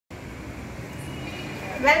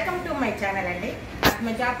Welcome to my channel అండి.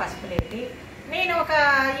 ఆత్మజ పసుపులేటి. నేను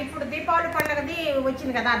ఇప్పుడు దీపావళి పండుగది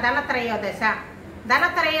వచ్చింది కదా,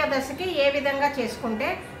 ధనత్రయోదశికి ఏ విధంగా చేసుకుంటే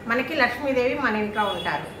మనకి లక్ష్మీదేవి మన ఇంట్లో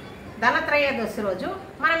ఉంటారు. ధనత్రయోదశి రోజు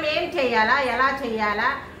మనం ఏం చేయాలా, ఎలా చేయాలా,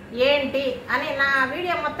 ఏంటి అని నా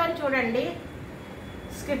వీడియో మొత్తం చూడండి,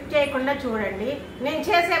 స్కిప్ చేయకుండా చూడండి. నేను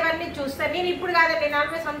చేసేవన్నీ చూస్తే, నేను ఇప్పుడు కాదండి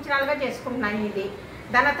 40 సంవత్సరాలుగా చేసుకుంటున్నాను. ఇది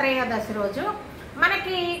ధనత్రయోదశి రోజు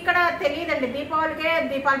మనకి ఇక్కడ తెలియదండి, దీపావళికే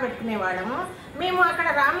దీపాలు పెట్టుకునేవాళ్ళము. మేము అక్కడ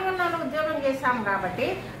రామగుండంలో ఉద్యోగం చేసాము కాబట్టి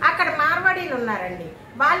అక్కడ మార్వాడీలు ఉన్నారండి.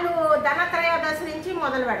 వాళ్ళు ధనత్రయోదశి నుంచి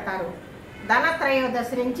మొదలు పెడతారు,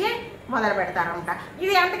 అంట.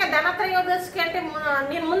 ఇది అందుకే ధనత్రయోదశికి అంటే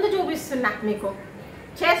నేను ముందు చూపిస్తున్నా, మీకు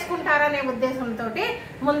చేసుకుంటారనే ఉద్దేశంతో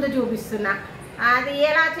ముందు చూపిస్తున్నా. అది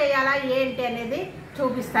ఎలా చేయాలా ఏంటి అనేది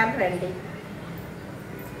చూపిస్తాను రండి.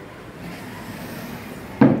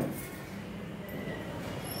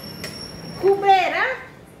 కుబేర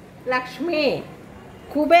లక్ష్మి,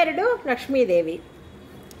 కుబేరుడు లక్ష్మీదేవి,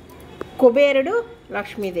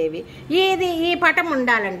 ఇది ఈ పటం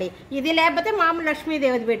ఉండాలండి. ఇది లేకపోతే మామూలు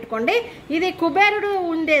లక్ష్మీదేవిది పెట్టుకోండి. ఇది కుబేరుడు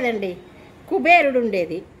ఉండేదండి,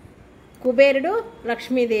 కుబేరుడు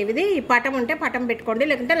లక్ష్మీదేవిది ఈ పటం ఉంటే పటం పెట్టుకోండి,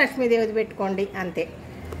 లేకుంటే లక్ష్మీదేవిది పెట్టుకోండి, అంతే.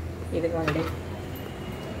 ఇదిగోండి.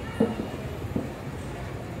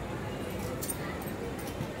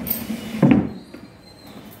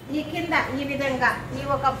 ఈ కింద ఈ విధంగా ఈ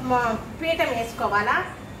ఒక పీఠం వేసుకోవాలా.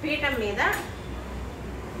 పీఠం మీద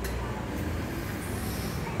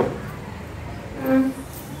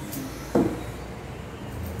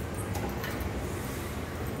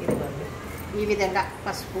ఇదిగోండి ఈ విధంగా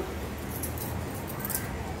పసుపు,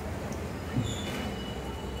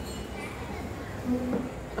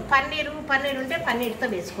 పన్నీరు ఉంటే పన్నీరుతో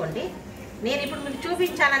వేసుకోండి. నేను ఇప్పుడు మీకు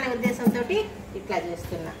చూపించాలనే ఉద్దేశంతో ఇట్లా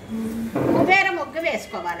చేస్తున్నా. కుబేర ముగ్గు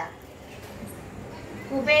వేసుకోవాలా,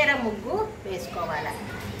 కుబేర ముగ్గు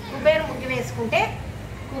వేసుకుంటే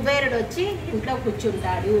కుబేరుడు వచ్చి ఇంట్లో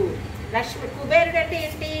కూర్చుంటాడు. కుబేరుడు అంటే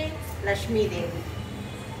ఏంటి? లక్ష్మీదేవి.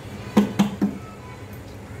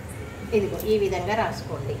 ఇదిగో ఈ విధంగా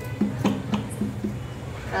రాసుకోండి.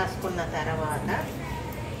 రాసుకున్న తర్వాత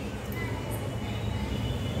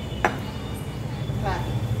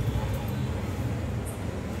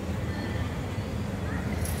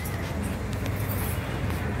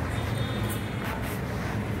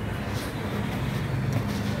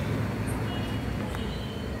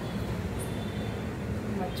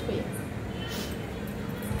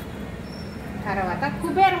తర్వాత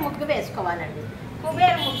కుబేర ముగ్గు వేసుకోవాలండి.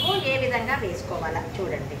 కుబేర ముగ్గు ఏ విధంగా వేసుకోవాలా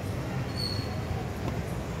చూడండి.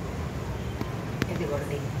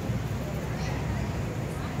 ఇదిగోండి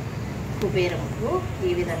కుబేర ముగ్గు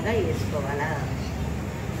ఈ విధంగా వేసుకోవాలా.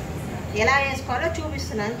 ఎలా వేసుకోవాలో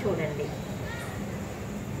చూపిస్తున్నాను చూడండి.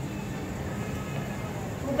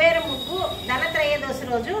 కుబేర ముగ్గు ధనత్రయోదశి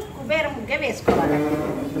రోజు కుబేర ముగ్గే వేసుకోవాలండి.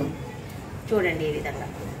 చూడండి ఈ విధంగా.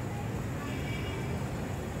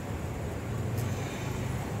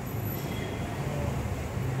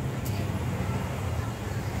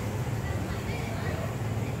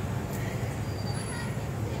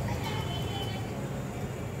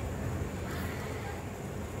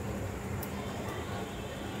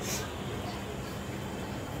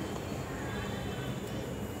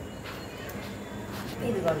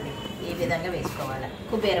 ఇదిగోండి ఈ విధంగా వేసుకోవాలి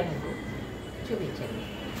కుబేర ముగ్గు. చూపించండి.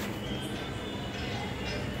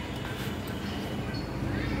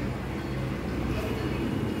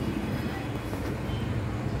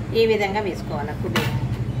 ఈ విధంగా వేసుకోవాలి కుబేర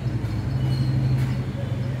ముగ్గు.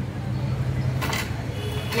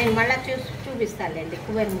 నేను మళ్ళీ చూపిస్తానులేండి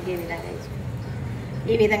కుబేర ముగ్గు ఈ విధంగా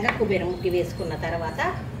ఈ విధంగా కుబేర ముగ్గు వేసుకున్న తర్వాత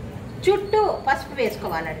చుట్టూ పసుపు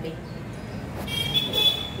వేసుకోవాలండి.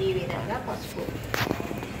 ఈ విధంగా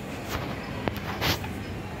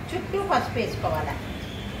చుట్టూ పసుపు వేసుకోవాలా.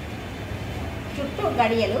 చుట్టూ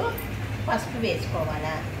గడియలు పసుపు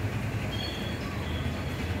వేసుకోవాలా.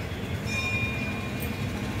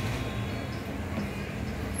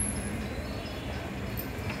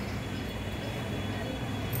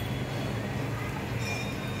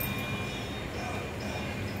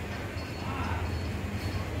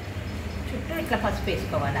 చుట్టూ ఇట్లా పసుపు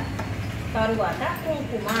వేసుకోవాలా. తరువాత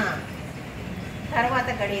కుంకుమ, తర్వాత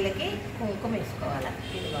గడియలకి కుంకుమ వేసుకోవాలి.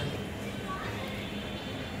 ఇదిగోండి.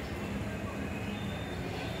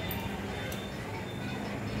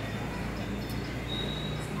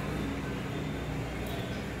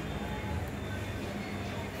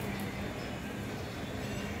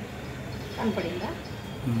 కనపడిందా?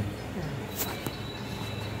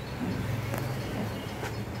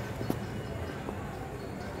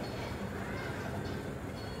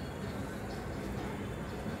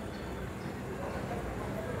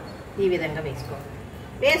 ఈ విధంగా వేసుకోవాలి.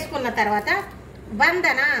 వేసుకున్న తర్వాత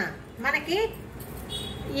బంధన, మనకి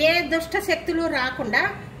ఏ దుష్ట శక్తులు రాకుండా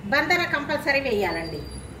బంధన కంపల్సరీ వేయాలండి.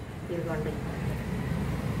 ఇదిగోండి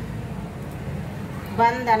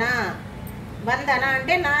బంధన. బంధన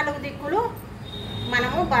అంటే 4 దిక్కులు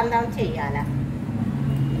మనము బంధం చెయ్యాలి.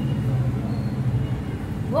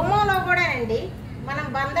 గుమ్మంలో కూడా అండి మనం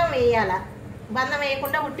బంధం వేయాల. బంధం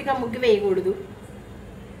వేయకుండా ఉట్టిగా ముగ్గు వేయకూడదు.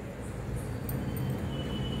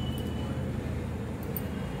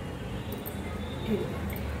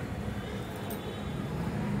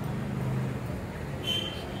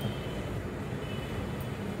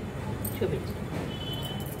 చూపించు.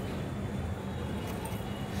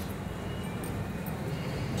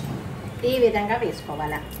 ఈ విధంగా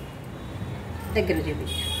వేసుకోవాలా. దగ్గర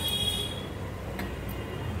చూపించు.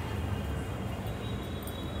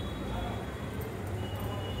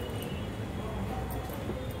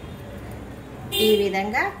 ఈ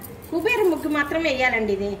విధంగా కుబేర ముగ్గు మాత్రం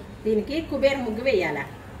వేయాలండి. దీనికి కుబేర ముగ్గు వేయాలా.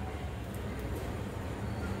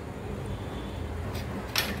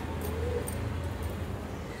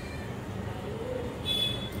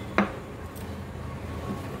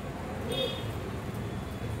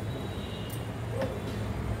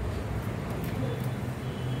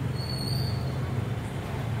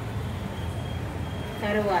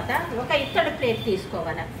 తరువాత ఒక ఇత్తడి ప్లేట్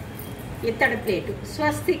తీసుకోవాలా. ఇత్తడి ప్లేటు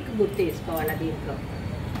స్వస్తిక్ గుర్తు తీసుకోవాలా.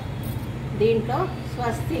 దీంట్లో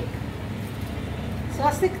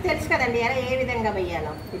స్వస్తిక్ తెలుసు కదండి, ఎలా ఏ విధంగా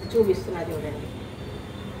వేయాలో ఇది చూపిస్తున్నా చూడండి.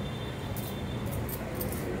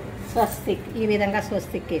 స్వస్తిక్ ఈ విధంగా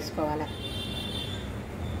స్వస్తిక్ వేసుకోవాలా.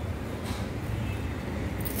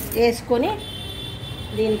 వేసుకొని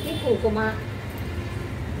దీనికి కుంకుమ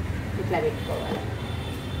ఇట్లా పెట్టుకోవాలి.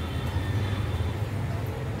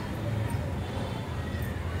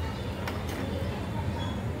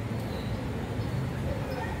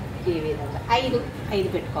 ఈ విధంగా 5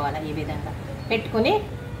 పెట్టుకోవాలి. ఈ విధంగా పెట్టుకొని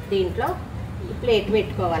దీంట్లో ప్లేట్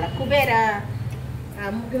పెట్టుకోవాలి. కుబేర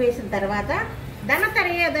ముగ్గు వేసిన తర్వాత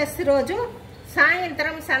ధనత్రయోదశి రోజు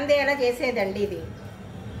సాయంత్రం సంధ్యాల చేసేదండి. ఇది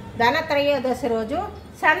ధనత్రయోదశి రోజు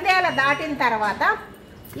సంధ్యాల దాటిన తర్వాత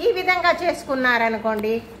ఈ విధంగా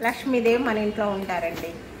చేసుకున్నారనుకోండి, లక్ష్మీదేవి మన ఇంట్లో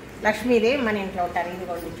ఉంటారండి. లక్ష్మీదేవి మన ఇంట్లో ఉంటారు.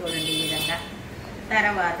 ఇదిగోండి చూడండి ఈ విధంగా.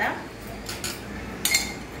 తర్వాత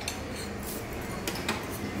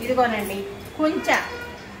ఇదిగోనండి కుంచ,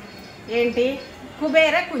 ఏంటి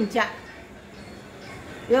కుబేర కుంచ.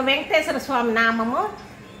 ఇదో వెంకటేశ్వర స్వామి నామము,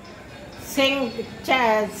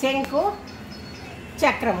 శంకు,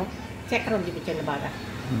 చక్రము. చక్రం చూపించండి, బాగా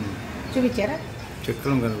చూపించారా?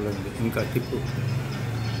 చక్రం కనబడింది. ఇంకా తిప్పు.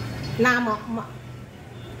 నామం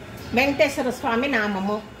వెంకటేశ్వర స్వామి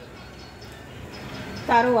నామము.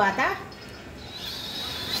 తరువాత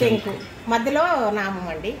శంకు మధ్యలో నామం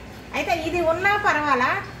అండి. అయితే ఇది ఉన్నా పర్వాలా,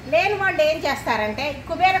 లేని వాళ్ళు ఏం చేస్తారంటే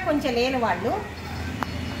కుబేర కుంచె లేని వాళ్ళు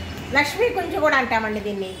లక్ష్మీ కుంచె కూడా అంటామండి.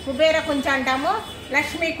 దీన్ని కుబేర కుంచె అంటాము,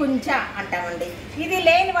 లక్ష్మీ కుంచె అంటామండి. ఇది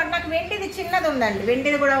లేని వాడు, నాకు వెండిది చిన్నది ఉందండి,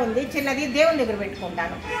 వెండిది కూడా ఉంది చిన్నది, దేవుని దగ్గర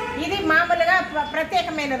పెట్టుకుంటాను. ఇది మామూలుగా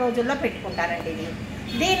ప్రత్యేకమైన రోజుల్లో పెట్టుకుంటారండి.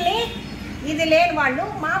 ఇది లేని వాళ్ళు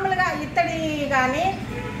మామూలుగా ఇత్తడి కానీ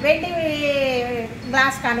వెండి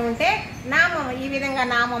గ్లాస్ కానీ ఉంటే నామం ఈ విధంగా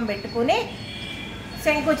నామం పెట్టుకుని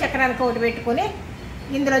శంకు చక్రానికి ఒకటి పెట్టుకుని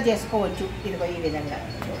ఇందులో చేసుకోవచ్చు. ఇదిగో ఈ విధంగా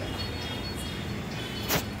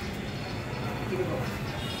ఇదిగో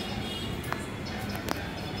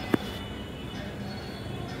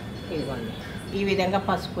ఇదిగోండి ఈ విధంగా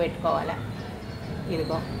పసుపు పెట్టుకోవాలా.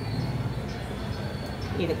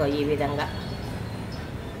 ఇదిగో ఈ విధంగా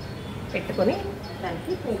పెట్టుకొని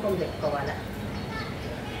దానికి కుంకుమ పెట్టుకోవాలా.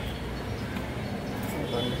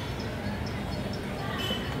 ఇదిగోండి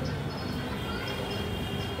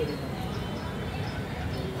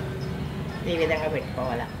ఈ విధంగా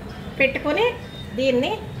పెట్టుకోవాలా. పెట్టుకొని దీన్ని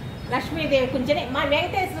లక్ష్మీదేవి కుంచెని మా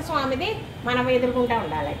వెంకటేశ్వర స్వామిది మనం ఎదుర్కొంటూ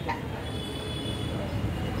ఉండాలి. ఇట్లా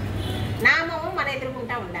నామము మన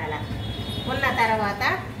ఎదుర్కొంటూ ఉండాలి. ఉన్న తర్వాత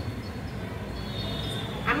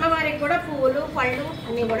అమ్మవారికి కూడా పువ్వులు పళ్ళు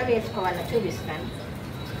అన్నీ కూడా వేసుకోవాలి. చూపిస్తాను.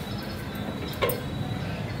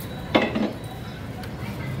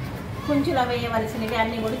 కుంచులో వేయవలసినవి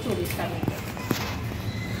అన్నీ కూడా చూపిస్తాను.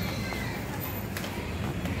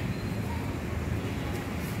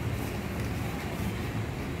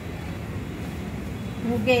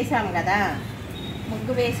 ముగ్గు వేసాం కదా,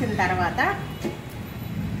 ముగ్గు వేసిన తర్వాత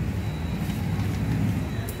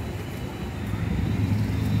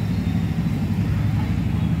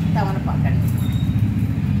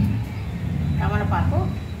తమలపాకు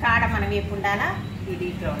కాడ మనం వేపు ఉండాలా, ఇది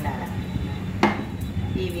ఇట్లా ఉండాలా.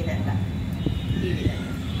 ఈ విధంగా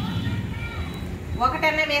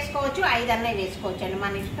ఒకటన్నా వేసుకోవచ్చు, 5 అన్నా వేసుకోవచ్చు అండి,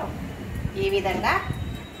 మన ఇష్టం. ఈ విధంగా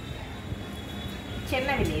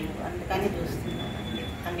చిన్నవి లేవు, అందుకని చూస్తున్నాను.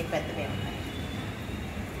 అన్ని పెద్దవే ఉన్నాయి.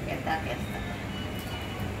 పెద్దాకేస్తాను.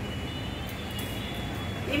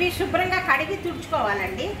 ఇవి శుభ్రంగా కడిగి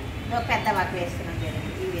తుడుచుకోవాలండి. పెద్ద ఆకు వేస్తున్నాం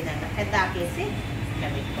చూడండి. ఈ విధంగా పెద్ద ఆకేసి ఇలా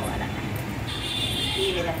పెట్టుకోవాలి. ఈ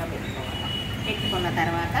విధంగా పెట్టుకోవాలి. పెట్టుకున్న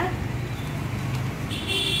తర్వాత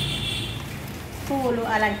పువ్వులు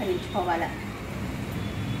అలంకరించుకోవాలి.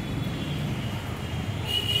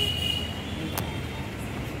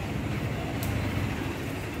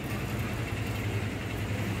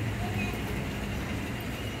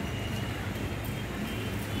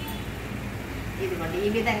 ఇదిగోండి ఈ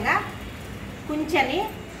విధంగా కుంచెని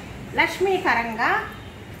లక్ష్మీకరంగా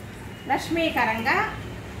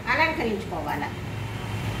అలంకరించుకోవాలి.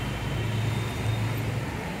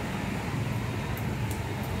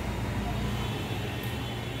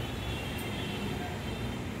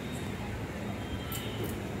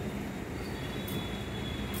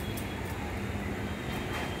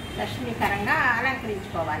 లక్ష్మీకరంగా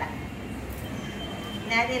అలంకరించుకోవాలి.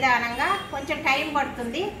 నిదానంగా కొంచెం టైం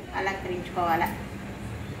పడుతుంది అలంకరించుకోవాలి.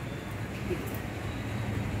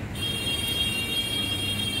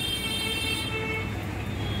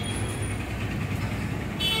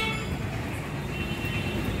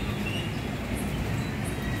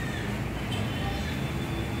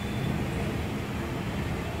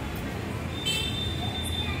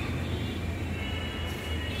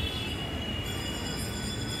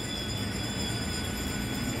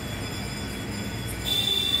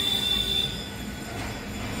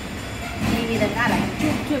 ఈ విధంగా అలా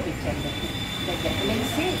చూపించండి. దగ్గరికి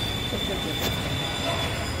లేచి చూపించండి.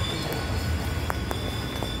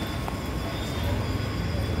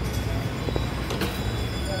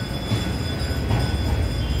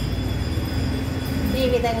 ఈ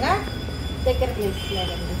విధంగా దగ్గరికి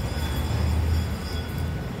తీసుకున్నారండి.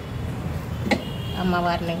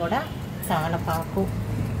 అమ్మవారిని కూడా తమలపాకు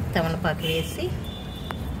వేసి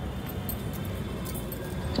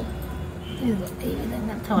ఈ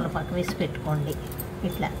విధంగా తమలపాకు వేసి పెట్టుకోండి.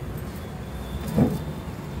 ఇట్లా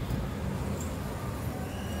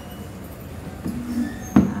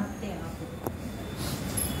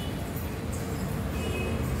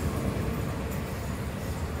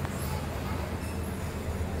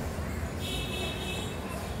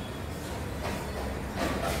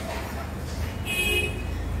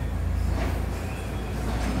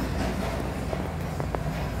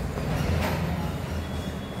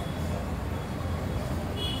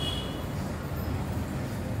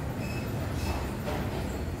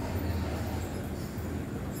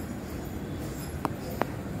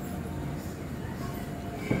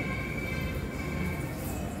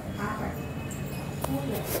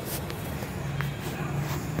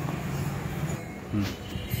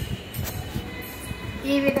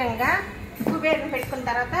ఈ విధంగా కుబేరం పెట్టుకున్న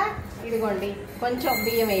తర్వాత ఇదిగోండి కొంచెం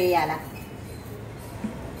బియ్యం వేయాల.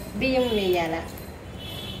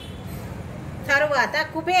 తరువాత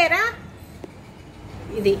కుబేర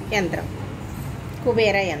యంత్రం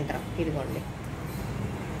ఇదిగోండి.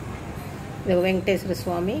 ఇది వెంకటేశ్వర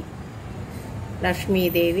స్వామి,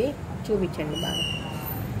 లక్ష్మీదేవి చూపించండి. బాగా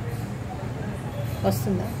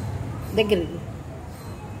వస్తుందా? దగ్గరికి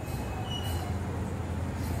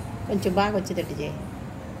కొంచెం బాగా వచ్చేటట్టు చేయి.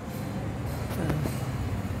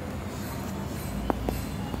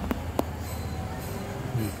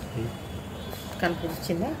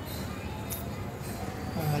 కనిపించిందా?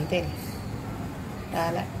 అంతే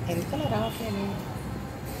రాలే, ఎందుకలా రావట్లేదు.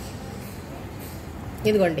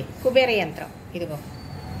 ఇదిగోండి కుబేర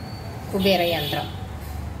యంత్రం.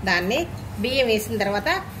 దాన్ని బియ్యం వేసిన తర్వాత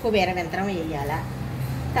కుబేర యంత్రం వేయాల.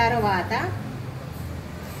 తర్వాత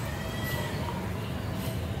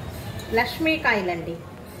లక్ష్మీకాయలండి.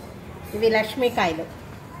 ఇవి లక్ష్మీకాయలు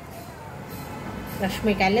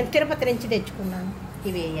నేను తిరుపతి నుంచి తెచ్చుకున్నాను.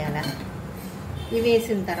 ఇవి వేయాల. ఇవి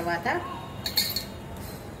వేసిన తర్వాత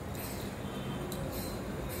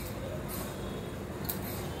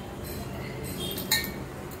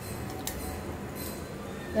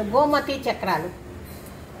గోమతి చక్రాలు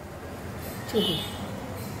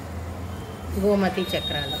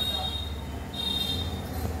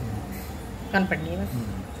కనపడి.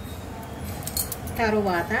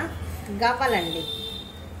 తరువాత గవ్వలండి.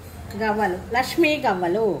 లక్ష్మీ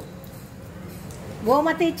గవ్వలు,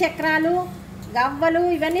 గోమతి చక్రాలు, గవ్వలు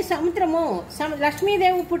ఇవన్నీ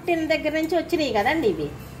లక్ష్మీదేవి పుట్టిన దగ్గర నుంచి వచ్చినాయి కదండి.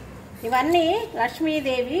 ఇవన్నీ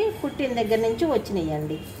లక్ష్మీదేవి పుట్టిన దగ్గర నుంచి వచ్చినాయి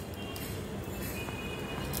అండి.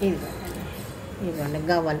 ఇదిగోండి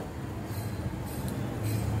గవ్వలు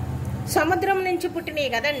సముద్రం నుంచి పుట్టినాయి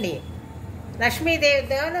కదండి. లక్ష్మీదేవి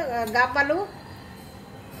గవ్వలు,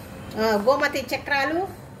 గోమతి చక్రాలు,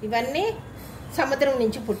 ఇవన్నీ సముద్రం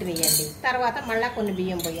నుంచి పుట్టినయండి. తర్వాత మళ్ళీ కొన్ని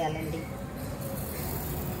బియ్యం పోయాలండి.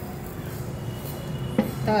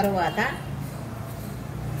 తర్వాత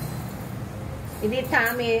ఇది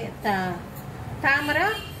తామర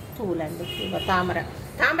పువ్వులండి. ఇగో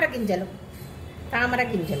తామర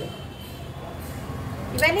గింజలు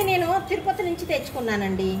ఇవన్నీ నేను తిరుపతి నుంచి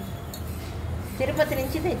తెచ్చుకున్నానండి.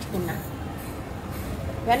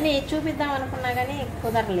 ఇవన్నీ చూపిద్దాం అనుకున్నా కానీ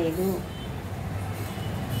కుదరలేదు.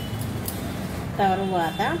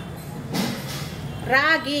 తరువాత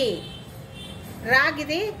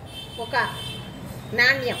రాగిది ఒక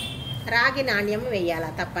నాణ్యం, రాగి నాణ్యం వేయాల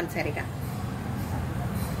తప్పనిసరిగా.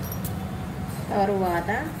 తరువాత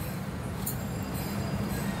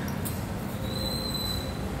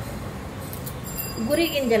గురి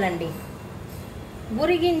గింజలండి.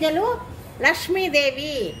 గురి గింజలు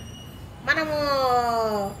లక్ష్మీదేవి. మనము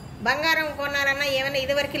బంగారం కొనాలన్నా ఏమైనా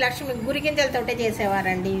ఇదివరకు లక్ష్మి గురి గింజలతోటే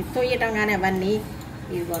చేసేవారండి, తొయ్యటం కానీ అవన్నీ.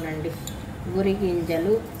 ఇదిగోనండి గురి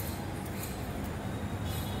గింజలు.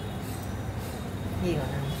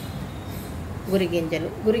 ఇదిగోనండి గురి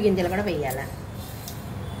గింజలు కూడా వేయాల.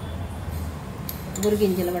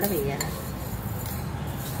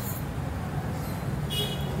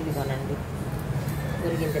 ఇదిగోనండి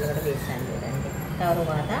గురి గింజలు కూడా వేసాను చూడండి.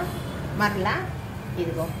 తరువాత మరలా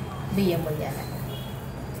ఇదిగో బియ్యం పోయాలి.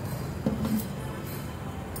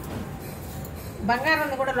 బంగారం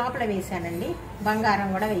కూడా లోపల వేసానండి. బంగారం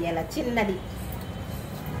కూడా వేయాలి చిన్నది.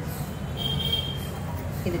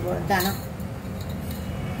 ఇదిగో ధనం.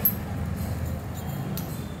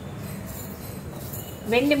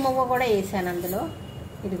 వెండి మువ్వ కూడా వేసాను అందులో.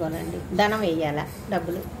 ఇదిగోనండి ధనం వేయాల,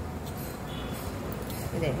 డబ్బులు.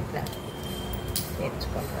 ఇదే ఇట్లా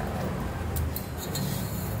తెచ్చుకొని రావాలి.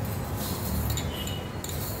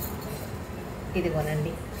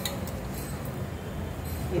 ఇదిగోనండి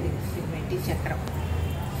ఇది వెండి చక్రం.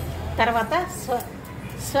 తర్వాత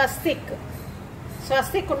స్వస్తిక్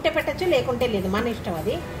ఉంటే పెట్టచ్చు, లేకుంటే లేదు, మన ఇష్టం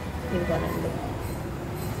అది. ఇదిగోనండి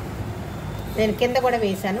నేను కింద కూడా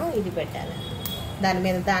వేసాను. ఇది పెట్టాలి, దాని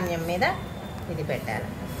మీద ధాన్యం మీద ఇది పెట్టాలి.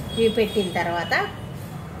 ఇవి పెట్టిన తర్వాత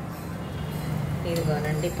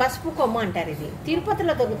ఇదిగోనండి పసుపు కొమ్ము అంటారు. ఇది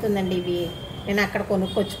తిరుపతిలో దొరుకుతుందండి. ఇవి నేను అక్కడ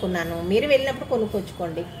కొనుక్కొచ్చుకున్నాను, మీరు వెళ్ళినప్పుడు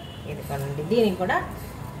కొనుక్కొచ్చుకోండి. ఇదిగోనండి దీనికి కూడా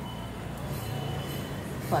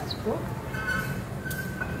పసుపు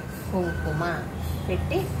కుంకుమ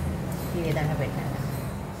పెట్టి ఈ విధంగా పెట్టాలి.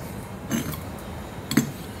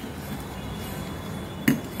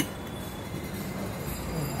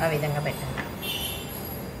 ఆ విధంగా పెట్టాలి.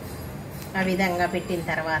 ఆ విధంగా పెట్టిన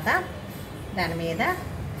తర్వాత దాని మీద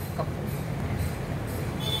ఒక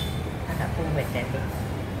పువ్వు పెట్టండి.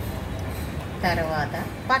 తర్వాత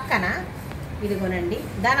పక్కన ఇదిగోనండి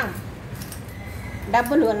ధనం,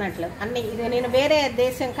 డబ్బులు అన్నట్లు అన్నీ. ఇది నేను వేరే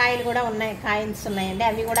దేశం కాయలు కూడా ఉన్నాయి, కాయిన్స్ ఉన్నాయండి,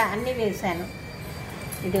 అవి కూడా అన్నీ వేశాను.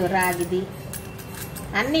 ఇది రాగిది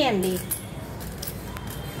అన్నీ అండి.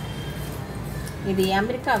 ఇది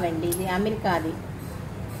అమెరికా అండి, ఇది అమెరికాది.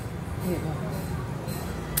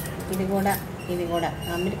 ఇది కూడా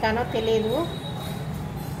అమెరికానో తెలియదు,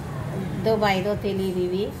 దుబాయ్దో తెలియదు.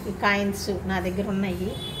 ఇవి ఈ కాయిన్స్ నా దగ్గర ఉన్నాయి.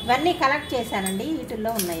 ఇవన్నీ కలెక్ట్ చేశానండి.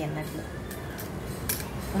 వీటిల్లో ఉన్నాయి అన్నట్లు,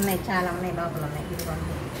 ఉన్నాయి, చాలా ఉన్నాయి, లోపల ఉన్నాయి.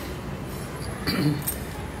 ఇదిగోండి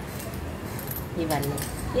ఇవన్నీ.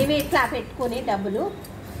 ఇవి ఇట్లా పెట్టుకొని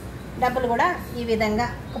డబ్బులు కూడా ఈ విధంగా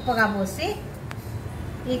కుప్పగా పోసి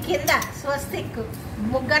ఈ కింద స్వస్తిక్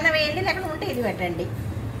ముగ్గన్న వేయండి, లేకపోతే ఉంటే ఇది పెట్టండి.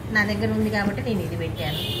 నా దగ్గర ఉంది కాబట్టి నేను ఇది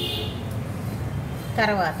పెట్టాను.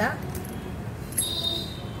 తర్వాత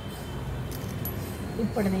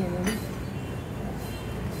ఇప్పుడు నేను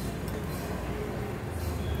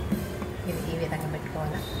ఇది ఈ విధంగా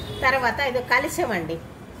పెట్టుకోవాలి. తర్వాత ఇది కలశం అండి.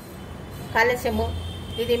 కలశము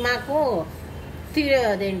ఇది మాకు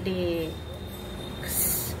అదేంటి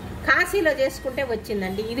కాశీలో చేసుకుంటే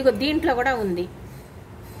వచ్చిందండి. ఇదిగో దీంట్లో కూడా ఉంది.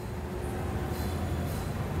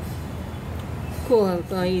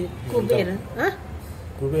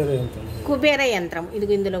 కుబేర యంత్రం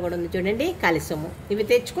ఇదిగో ఇందులో కూడా ఉంది చూడండి. కలశము ఇవి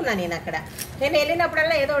తెచ్చుకున్నా నేను అక్కడ. నేను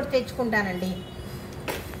వెళ్ళినప్పుడల్లా ఏదో ఒకటి తెచ్చుకుంటానండి.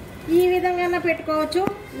 ఈ విధంగా పెట్టుకోవచ్చు,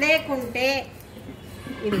 లేకుంటే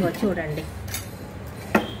ఇదిగో చూడండి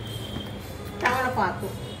తమలపాకు.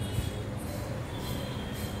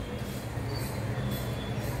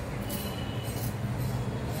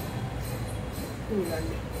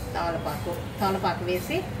 ఇదిగోండి తమలపాకు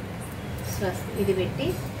వేసి ఇది పెట్టి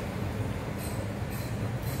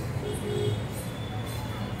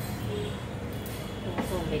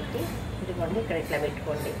ఇదిగోండి ఇక్కడ ఇట్లా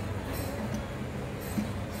పెట్టుకోండి.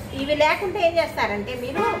 ఇవి లేకుంటే ఏం చేస్తారంటే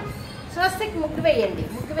మీరు స్వస్తిక్ ముగ్గు వేయండి,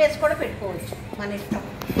 ముగ్గు వేసి కూడా పెట్టుకోవచ్చు, మన ఇష్టం.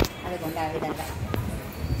 అదిగోండి ఆ విధంగా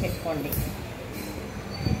పెట్టుకోండి.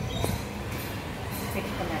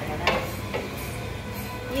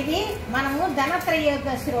 ఇది మనము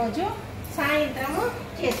ధనత్రయోదశి రోజు సాయంత్రము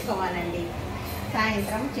చేసుకోవాలండి.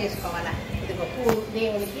 సాయంత్రం చేసుకోవాలా. ఇదిగో పూలు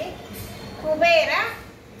దేవునికి కుబేర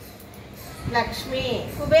లక్ష్మి,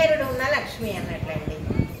 కుబేరుడు ఉన్న లక్ష్మి అన్నట్లండి.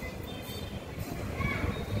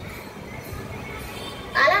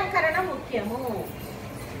 అలంకరణ ముఖ్యము,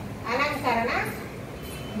 అలంకరణ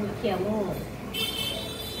ముఖ్యము.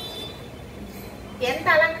 ఎంత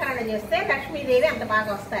అలంకరణ చేస్తే లక్ష్మీదేవి అంత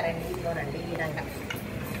బాగా వస్తారండి. ఇదిగోనండి ఈ విధంగా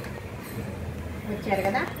వచ్చారు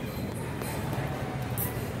కదా.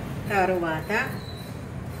 తరువాత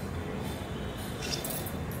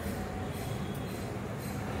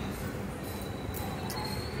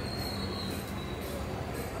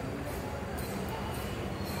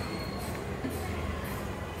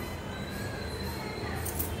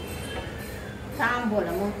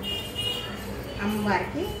తాంబూలము,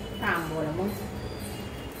 అమ్మవారికి తాంబూలము.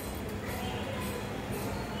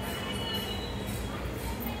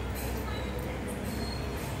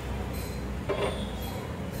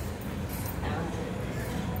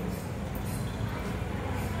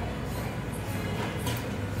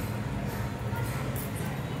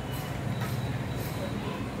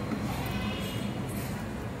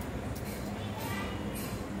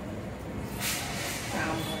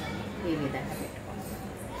 ఈ విధంగా పెట్టుకోవాలి.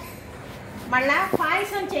 మళ్ళా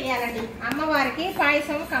పాయసం చేయాలండి. అమ్మవారికి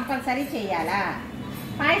పాయసం కంపల్సరీ చేయాలా.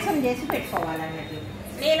 పాయసం చేసి పెట్టుకోవాలన్నట్టు.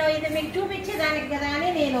 నేను ఇది మీకు చూపించేదానికి కదా అని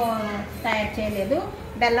నేను తయారు చేయలేదు.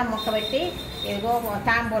 బెల్లం ముక్క పెట్టి ఇదిగో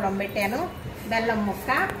తాంబూలం పెట్టాను. బెల్లం ముక్క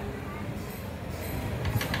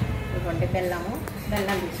ఇదిగోండి, బెల్లం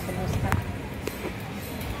తీసుకుని వస్తా.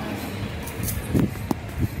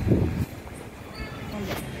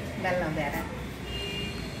 బెల్లం తేడా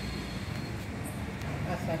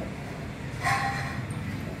సరే.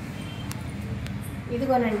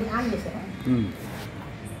 ఇదిగోనండి, ఆన్ చేశారా?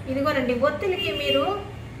 ఇదిగోనండి, ఒత్తులకి మీరు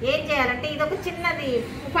ఏం చేయాలంటే ఇదొక చిన్నది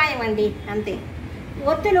ఉపాయం అండి, అంతే.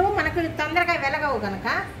 ఒత్తులు మనకు తొందరగా వెలగవు కనుక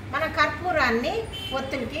మన కర్పూరాన్ని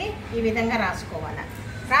ఒత్తులకి ఈ విధంగా రాసుకోవాలి.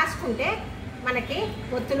 రాసుకుంటే మనకి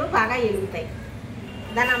ఒత్తులు బాగా ఎలుగుతాయి,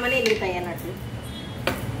 ధనమని ఎలుగుతాయి అన్నట్లు.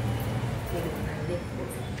 ఇదిగోనండి,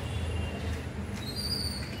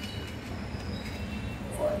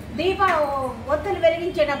 ఒత్తులు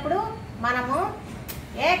వెలిగించేటప్పుడు మనము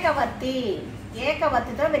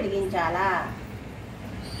ఏకవత్తితో వెలిగించాలా.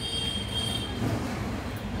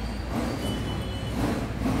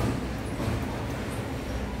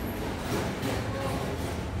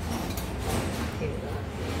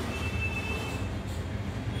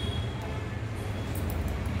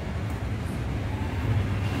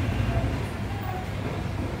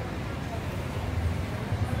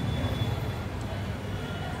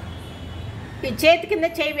 ఈ చేతి కింద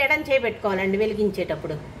చేయి వేయడం చేయి పెట్టుకోవాలండి.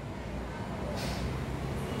 వెలిగించేటప్పుడు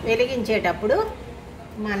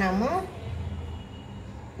మనము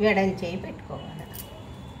ఎడం చేయి పెట్టుకోవాలి.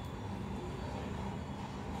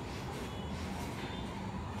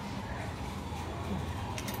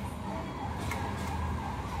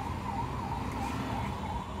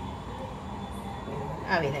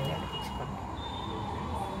 ఆ విధంగా వెలిగించుకోండి.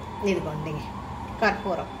 ఇదిగోండి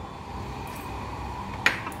కర్పూరం.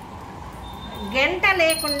 గంట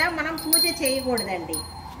లేకుండా మనం పూజ చేయకూడదండి.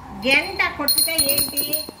 గంట కొట్టితే ఏంటి,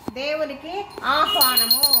 దేవునికి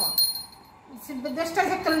ఆహ్వానము, దుష్ట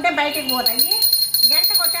శక్తులు ఉంటే బయటికి పోతాయి. గంట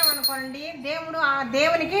కొట్టామనుకోండి,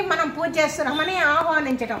 దేవునికి మనం పూజ చేస్తున్నామని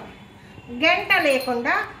ఆహ్వానించడం. గంట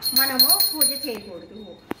లేకుండా మనము పూజ చేయకూడదు.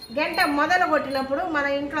 గంట మొదలు కొట్టినప్పుడు మన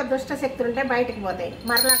ఇంట్లో దుష్ట శక్తులు ఉంటే బయటికి పోతాయి.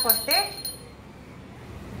 మరలా కొడితే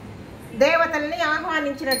దేవతల్ని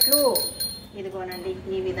ఆహ్వానించినట్లు. ఇదిగోనండి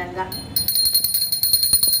ఈ విధంగా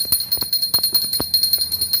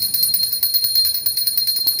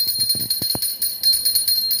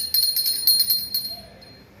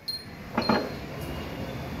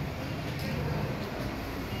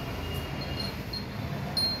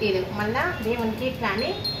ఇది మళ్ళా దేవునికి కానీ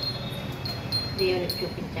దేవునికి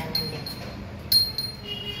చూపించానండి.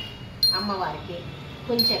 అమ్మవారికి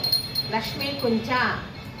కుంచె, లక్ష్మీ కుంచ,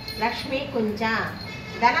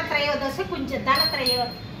 ధనత్రయోదశి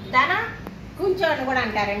ధన కుంచ అని కూడా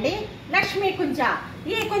అంటారండి. లక్ష్మీ కుంచ.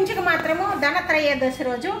 ఈ కుంచకు మాత్రము ధనత్రయోదశి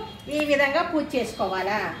రోజు ఈ విధంగా పూజ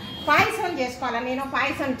చేసుకోవాలా. పాయసం చేసుకోవాలా. నేను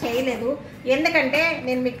పాయసం చేయలేదు, ఎందుకంటే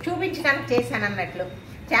నేను మీకు చూపించడానికి చేశాను అన్నట్లు.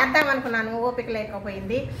 చేద్దాం అనుకున్నాను, ఓపిక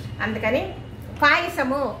లేకపోయింది. అందుకని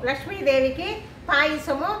పాయసము, లక్ష్మీదేవికి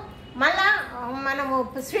పాయసము. మళ్ళా మనము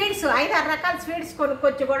స్వీట్స్ 5-6 రకాల స్వీట్స్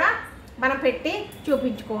కొనుక్కొచ్చి కూడా మనం పెట్టి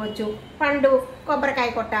చూపించుకోవచ్చు. పండు, కొబ్బరికాయ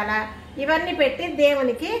కొట్టాలా, ఇవన్నీ పెట్టి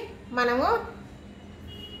దేవునికి మనము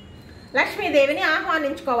లక్ష్మీదేవిని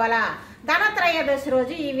ఆహ్వానించుకోవాలా. ధనత్రయోదశి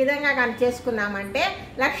రోజు ఈ విధంగా కానీ చేసుకున్నామంటే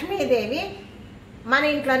లక్ష్మీదేవి మన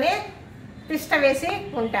ఇంట్లోనే తిష్ట వేసి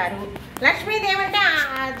ఉంటారు. లక్ష్మీదేవి అంటే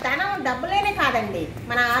ధనం డబ్బులేనే కాదండి,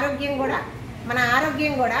 మన ఆరోగ్యం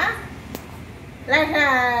కూడా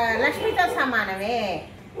లక్ష్మితో సమానమే.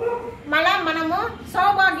 మళ్ళా మనము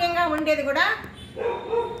సౌభాగ్యంగా ఉండేది కూడా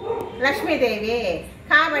లక్ష్మీదేవి.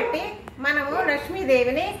 కాబట్టి మనము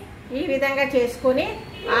లక్ష్మీదేవిని ఈ విధంగా చేసుకుని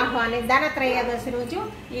ధనత్రయోదశి రోజు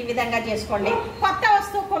ఈ విధంగా చేసుకోండి. కొత్త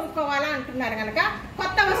వస్తువు కొనుక్కోవాలా అంటున్నారు కనుక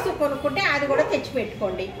కొత్త వస్తువు కొనుక్కుంటే అది కూడా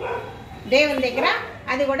తెచ్చిపెట్టుకోండి, దేవుని దగ్గర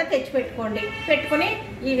అది కూడా తెచ్చిపెట్టుకోండి. పెట్టుకుని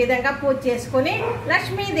ఈ విధంగా పూజ చేసుకుని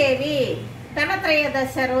లక్ష్మీదేవి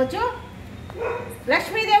ధనత్రయోదశి రోజు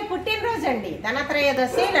లక్ష్మీదేవి పుట్టినరోజు అండి.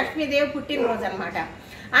 ధనత్రయోదశి లక్ష్మీదేవి పుట్టినరోజు అనమాట.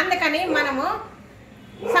 అందుకని మనము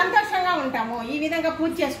సంతోషంగా ఉంటాము. ఈ విధంగా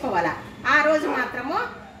పూజ చేసుకోవాలా. ఆ రోజు మాత్రము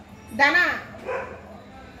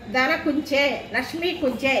ధన కుంచే లక్ష్మీ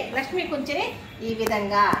కుంచెని ఈ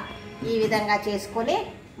విధంగా చేసుకొని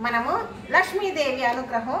మనము లక్ష్మీదేవి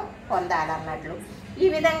అనుగ్రహం పొందాలన్నట్లు. ఈ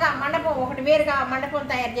విధంగా మండపం ఒకటి వేరుగా మండపం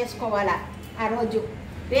తయారు చేసుకోవాలా. ఆ రోజు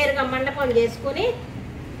వేరుగా మండపం చేసుకొని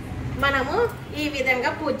మనము ఈ విధంగా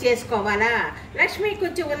పూజ చేసుకోవాలా. లక్ష్మీ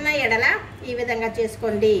కుంచె ఉన్న ఎడల ఈ విధంగా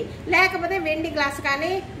చేసుకోండి. లేకపోతే వెండి గ్లాస్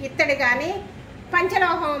కానీ ఇత్తడి కానీ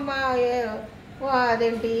పంచలోహం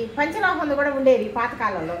పంచలోహంది కూడా ఉండేవి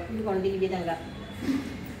పాతకాలంలో. ఇదిగోండి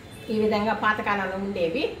ఈ విధంగా పాతకాలంలో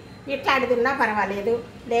ఉండేవి. ఇట్లాంటిదిన్నా పర్వాలేదు,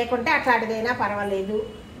 లేకుంటే అట్లాంటిదైనా పర్వాలేదు,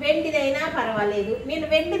 వెండిదైనా పర్వాలేదు. నేను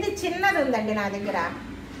వెండిది చిన్నది ఉందండి నా దగ్గర,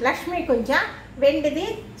 లక్ష్మీ కుంచె వెండిది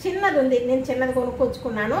చిన్నది ఉంది. నేను చిన్నది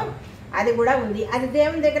కొనుక్కొచ్చుకున్నాను, అది కూడా ఉంది. అది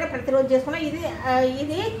దేవుని దగ్గర ప్రతిరోజు చేసుకున్నా.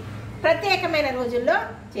 ఇది ప్రత్యేకమైన రోజుల్లో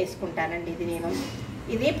చేసుకుంటానండి.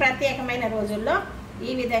 ఇది ప్రత్యేకమైన రోజుల్లో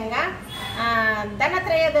ఈ విధంగా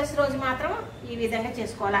ధనత్రయోదశి రోజు మాత్రం ఈ విధంగా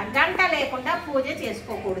చేసుకోవాలి. గంట లేకుండా పూజ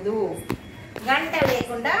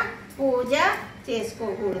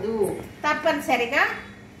చేసుకోకూడదు. తప్పనిసరిగా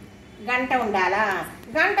గంట ఉండాలా.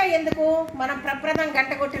 గంట ఎందుకు? మనం ప్రప్రదం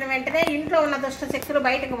గంట కొట్టిన వెంటనే ఇంట్లో ఉన్న దుష్ట శక్తులు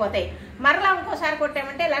బయటకు పోతాయి. మరలా ఇంకోసారి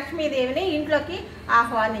కొట్టామంటే లక్ష్మీదేవిని ఇంట్లోకి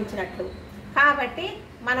ఆహ్వానించినట్లు. కాబట్టి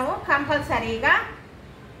మనము కంపల్సరీగా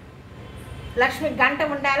లక్ష్మి గంట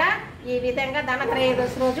ఉండాలా. ఈ విధంగా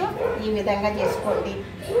ధనత్రయోదశి రోజు ఈ విధంగా చేసుకోండి.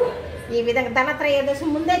 ఈ విధంగా ధనత్రయోదశి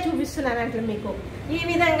ముందే చూపిస్తున్నానంటే మీకు ఈ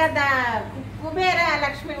విధంగా కుబేర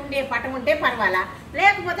లక్ష్మి ఉండే పటం ఉంటే పర్వాలా,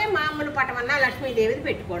 లేకపోతే మామూలు పటం అన్నా లక్ష్మీదేవిది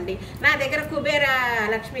పెట్టుకోండి. నా దగ్గర కుబేర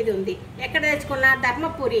లక్ష్మిది ఉంది. ఎక్కడ తెచ్చుకున్నా?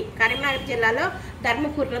 ధర్మపురి, కరీంనగర్ జిల్లాలో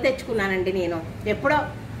ధర్మపురిలో తెచ్చుకున్నానండి. నేను ఎప్పుడో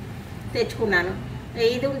తెచ్చుకున్నాను.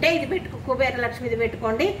 ఇది ఉంటే ఇది కుబేర లక్ష్మిది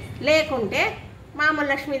పెట్టుకోండి, లేకుంటే మామూలు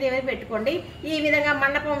లక్ష్మీదేవి పెట్టుకోండి. ఈ విధంగా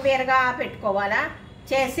మండపం వేరుగా పెట్టుకోవాలా.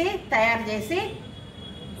 తయారు చేసి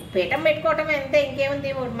పీఠం పెట్టుకోవటం అంతే, ఇంకేముంది.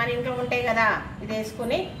 మన ఇంట్లో ఉంటాయి కదా, ఇది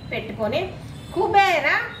వేసుకుని పెట్టుకొని కుబేర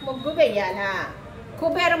ముగ్గు వేయాలా.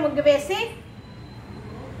 కుబేర ముగ్గు వేసి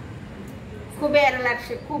కుబేర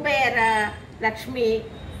లక్ష్మీ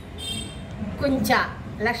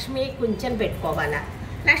కుంచెని పెట్టుకోవాలా.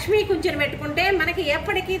 లక్ష్మీ కుంచెని పెట్టుకుంటే మనకి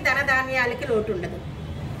ఎప్పటికీ ధనధాన్యాలకి లోటు ఉండదు.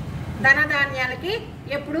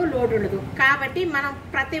 ఎప్పుడూ లోటు ఉండదు. కాబట్టి మనం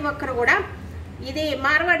ప్రతి ఒక్కరు కూడా ఇది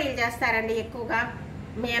మార్వాడీలు చేస్తారండి ఎక్కువగా.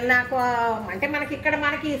 నాకు అంటే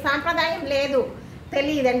మనకి సాంప్రదాయం లేదు,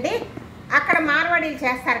 తెలియదండి. అక్కడ మార్వాడీలు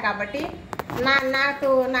చేస్తారు కాబట్టి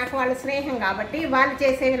నాకు వాళ్ళ స్నేహం కాబట్టి వాళ్ళు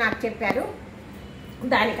చేసేవి నాకు చెప్పారు.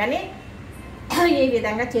 దానికని ఈ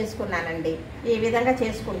విధంగా చేసుకున్నానండి. ఈ విధంగా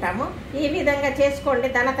చేసుకుంటాము. ఈ విధంగా చేసుకోండి.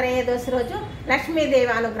 ధనత్రయోదశి రోజు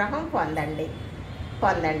లక్ష్మీదేవి అనుగ్రహం పొందండి.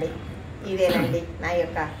 ఇదేనండి నా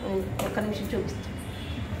యొక్క. ఒక్క నిమిషం చూపించండి,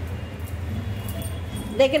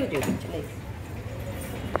 దగ్గర చూపించలేదు.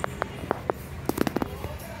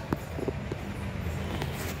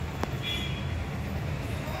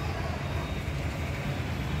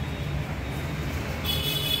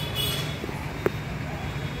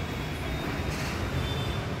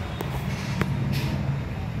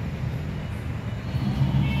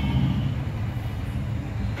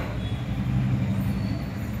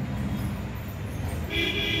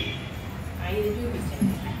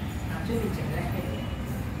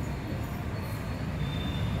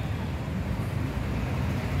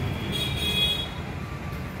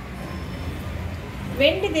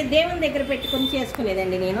 వెండిది దేవుని దగ్గర పెట్టుకొని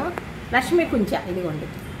చేసుకునేదండి నేను. లక్ష్మీ కుంచె ఇదిగోండి,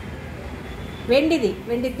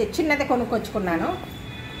 వెండిది చిన్నది కొనుక్కొచ్చుకున్నాను.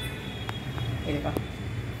 ఇదిగో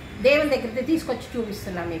దేవుని దగ్గర తీసుకొచ్చి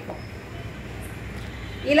చూపిస్తున్నా మీకు.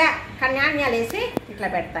 ఇలా కన్యాన్యాలు వేసి ఇట్లా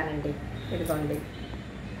పెడతానండి. ఇదిగోండి,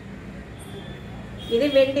 ఇది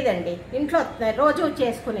వెండిదండి. ఇంట్లో రోజు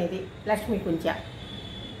చేసుకునేది లక్ష్మీ కుంచె.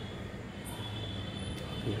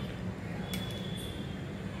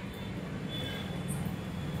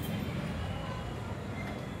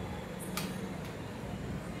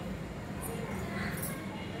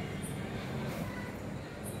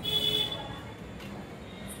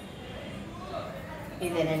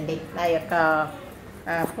 ఇదేనండి నా యొక్క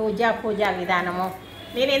పూజా విధానము.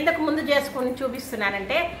 నేను ఎందుకు ముందు చేసుకుని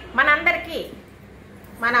చూపిస్తున్నానంటే మనందరికీ,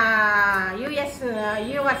 మన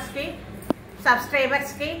వ్యూవర్స్కి,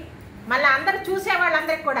 సబ్స్క్రైబర్స్కి, మళ్ళీ అందరూ చూసే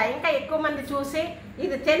వాళ్ళందరికీ కూడా ఇంకా ఎక్కువ మంది చూసి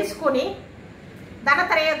ఇది తెలుసుకుని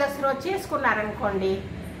ధనత్రయోదశి రోజు చేసుకున్నారనుకోండి.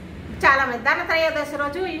 చాలామంది ధనత్రయోదశి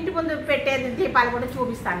రోజు ఇంటి ముందు పెట్టే దీపాలు కూడా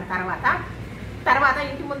చూపిస్తాను. తర్వాత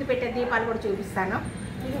ఇంటి ముందు పెట్టే దీపాలు కూడా చూపిస్తాను.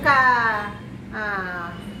 ఇంకా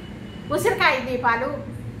ఉసిరికాయ దీపాలు,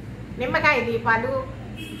 నిమ్మకాయ దీపాలు,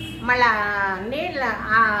 మళ్ళా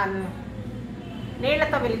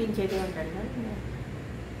నీళ్ళతో వెలిగించేది ఉంటుంది.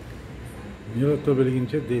 నీళ్ళతో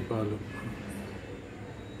వెలిగించే దీపాలు,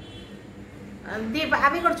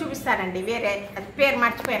 అవి కూడా చూపిస్తానండి. వేరే పేరు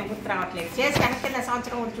మర్చిపోయాను, గుర్తు రావట్లేదు. చేశాను, కింద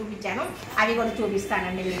సంవత్సరం కూడా చూపించాను. అవి కూడా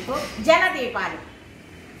చూపిస్తానండి మీకు.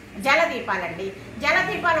 జలదీపాలండి.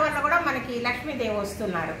 జలదీపాల వల్ల కూడా మనకి లక్ష్మీదేవి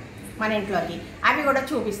వస్తున్నారు మన ఇంట్లోకి. అవి కూడా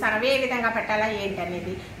చూపిస్తాను, అవి ఏ విధంగా పెట్టాలా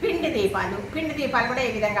ఏంటనేది. పిండి దీపాలు కూడా ఏ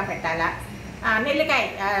విధంగా పెట్టాలా,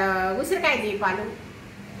 ఉసిరికాయ దీపాలు,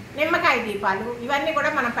 నిమ్మకాయ దీపాలు, ఇవన్నీ కూడా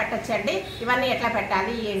మనం పెట్టచ్చండి. ఇవన్నీ ఎట్లా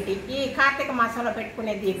పెట్టాలి ఏంటి, ఈ కార్తీక మాసంలో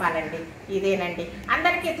పెట్టుకునే దీపాలండి. ఇదేనండి,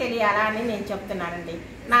 అందరికీ తెలియాలా అని నేను చెప్తున్నానండి.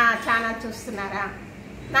 నా ఛానల్ చూస్తున్నారా?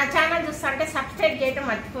 నా ఛానల్ చూస్తుంటే సబ్స్క్రైబ్ చేయడం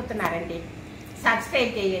మర్చిపోతున్నారండి.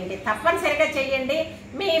 సబ్స్క్రైబ్ చేయండి, తప్పనిసరిగా చేయండి.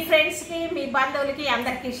 మీ ఫ్రెండ్స్కి, మీ బంధువులకి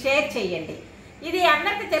అందరికీ షేర్ చేయండి. ఇది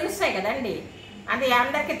అందరికీ తెలుస్తాయి కదండి, అది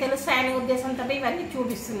అందరికీ తెలుస్తాయనే ఉద్దేశంతో ఇవన్నీ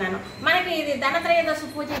చూపిస్తున్నాను. మనకి ఇది ధనత్రయోదశి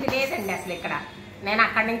పూజ ఇది లేదండి అసలు. ఇక్కడ నేను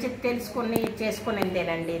అక్కడి నుంచి తెలుసుకుని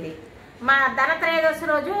చేసుకునేదేనండి ఇది. మా ధనత్రయోదశి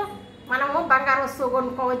రోజు మనము బంగారు వస్తువు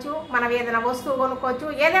కొనుక్కోవచ్చు, మనం ఏదైనా వస్తువు కొనుక్కోవచ్చు,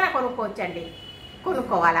 ఏదైనా కొనుక్కోవచ్చు అండి.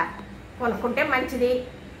 కొనుక్కుంటే మంచిది.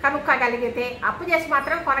 కనుక్కోగలిగితే అప్పు చేసి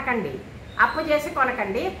మాత్రం కొనకండి.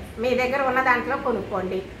 మీ దగ్గర ఉన్న దాంట్లో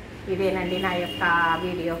కొనుక్కోండి. ఇదేనండి నా యొక్క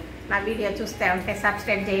వీడియో. నా వీడియో చూస్తే ఉంటే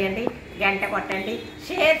సబ్స్క్రైబ్ చేయండి, గంట కొట్టండి,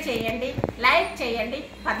 షేర్ చేయండి, లైక్ చేయండి,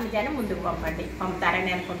 10 జనం ముందుకు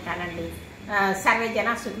పంపుతారని అనుకుంటానండి. సర్వే జన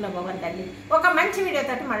సుఖినో భవంతు. ఒక మంచి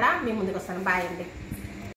వీడియోతో మళ్ళీ మీ ముందుకు వస్తాను. బాయ్ అండి.